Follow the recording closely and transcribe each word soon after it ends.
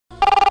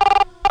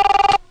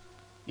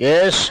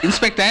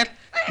Inspector,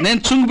 నేను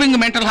చుంగ్బింగ్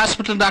mental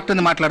hospital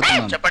డాక్టర్ని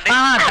మాట్లాడుతున్నాను.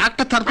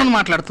 డాక్టర్ తరపున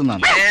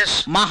మాట్లాడుతున్నాను.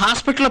 మా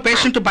హాస్పిటల్లో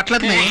పేషెంట్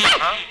బట్లర్ని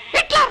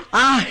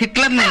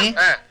హిట్లర్ని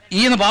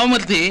ఈయన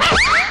బావమర్ది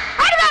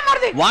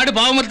వాడి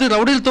బావమర్ది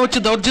రౌడీలతో వచ్చి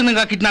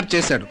దౌర్జన్యంగా కిడ్నాప్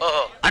చేశాడు.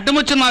 అడ్డం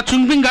వచ్చిన నా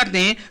చుంగ్బింగ్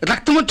గారిని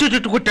రక్తం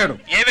వచ్చేటట్టు కొట్టాడు.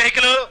 ఏ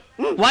వెహికల్?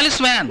 Wallis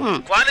van.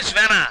 వాలిస్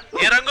వ్యానా?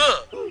 ఏ రంగు?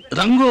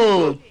 రంగు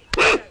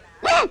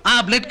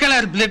blood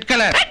colour. Red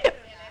colour.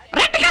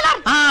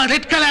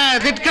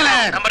 Red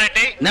colour.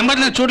 Number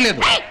నేను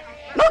చూడలేదు.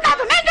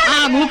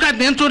 నువ్వు కాదు,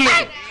 నేను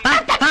చూడలేదు.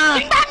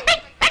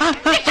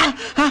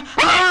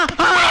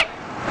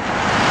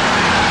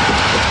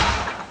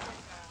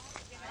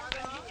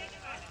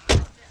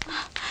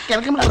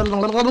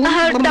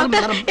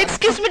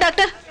 Excuse me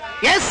doctor.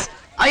 Yes,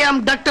 I am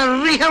doctor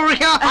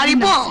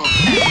హరిబో.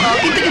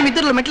 ఇంతకీ మీ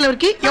ఇద్దరు మెంటల్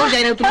ఎవరికి? ఎవరు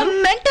జాయిన్ అవుతున్నారు?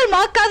 మెంటల్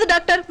మాకు కాదు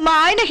డాక్టర్, మా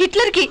ఆయన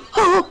హిట్లర్ కి.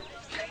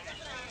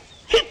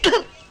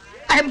 హిట్లర్?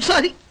 I'm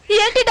sorry.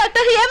 ఏంటి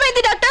డాక్టర్,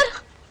 ఏమైంది doctor?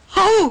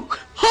 How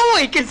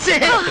I can say?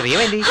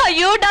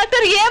 అయ్యో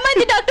డాక్టర్,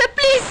 ఏమైంది డాక్టర్?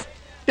 ప్లీజ్.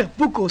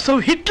 డబ్బు కోసం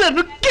హిట్లర్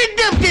ను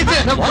కిడ్నాప్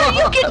చేశారు.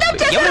 కిడ్నాప్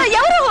చేశారా?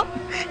 ఎవరు?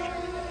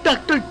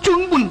 డాక్టర్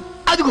చుంగ్బున్.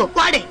 అదిగో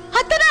వాడే.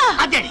 అతనా?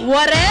 అదే.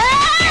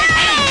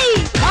 ఒరేయ్,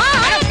 మా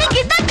ఆయన్ని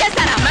కిడ్నాప్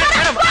చేశారా?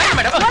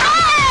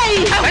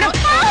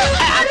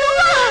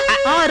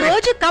 ఆ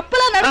రోజు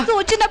కప్పలా నడుస్తూ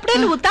వచ్చినప్పుడే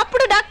నువ్వు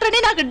తప్పుడు డాక్టర్ అని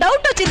నాకు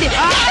డౌట్ వచ్చింది.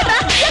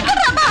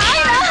 ఎక్కడ్రా మా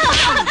ఆయన?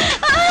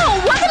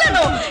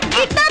 వదలను.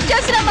 కిడ్నాప్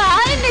చేసిన మా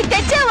ఆయన్ని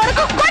తెచ్చే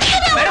వరకు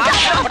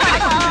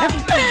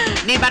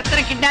నీ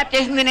భర్తను కిడ్నాప్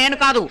చేసింది నేను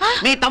కాదు,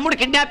 మీ తమ్ముడు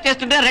కిడ్నాప్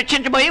చేస్తుంటే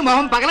రక్షించబోయి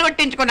మొహం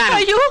పగలగొట్టించుకున్నాను.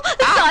 అయ్యో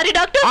సారీ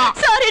డాక్టర్,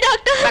 సారీ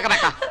డాక్టర్.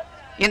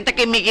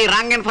 ఇంతకీ మీకు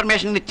రాంగ్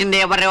ఇన్ఫర్మేషన్ ఇచ్చింది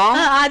ఎవరు?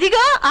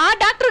 అదిగో ఆ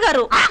డాక్టర్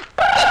గారు.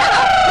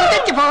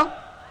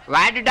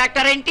 వాడు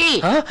డాక్టర్ ఏంటి?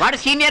 వాడు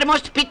సీనియర్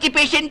మోస్ట్ పిచ్చి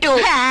పేషెంట్.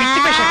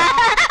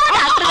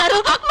 డాక్టర్ గారు,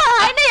 మా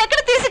ఆయన ఎక్కడ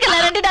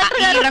తీసుకెళ్లారండి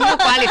డాక్టర్ గారు? రంగు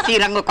క్వాలిస్, ఈ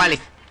రంగు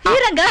క్వాలిస్. ఈ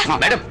రంగా?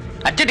 మేడం,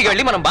 అర్జెంట్గా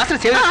వెళ్ళి మనం బాస్ని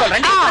సేవ్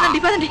చేసుకోవాలండి. పదండి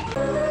పదండి.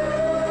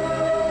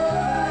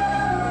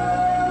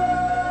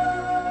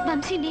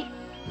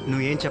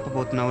 నువ్వేం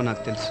చెప్పబోతున్నావో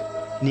నాకు తెలుసు.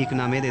 నీకు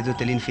నా మీద ఏదో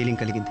తెలియని ఫీలింగ్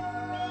కలిగింది.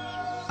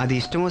 అది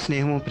ఇష్టమో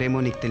స్నేహమో ప్రేమో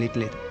నీకు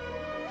తెలియట్లేదు.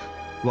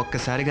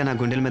 ఒక్కసారిగా నా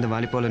గుండెల మీద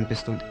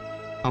వాలిపోవాలనిపిస్తుంది.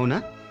 అవునా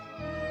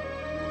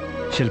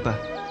శిల్ప?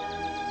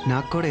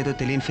 నాకు కూడా ఏదో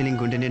తెలియని ఫీలింగ్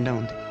గుండె నిండా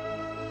ఉంది.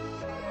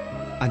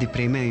 అది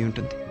ప్రేమే అయి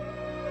ఉంటుంది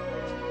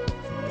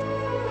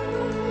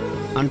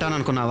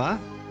అంటాననుకున్నావా?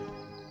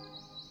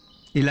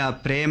 ఇలా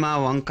ప్రేమ,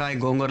 వంకాయ,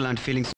 గోంగూర లాంటి ఫీలింగ్స్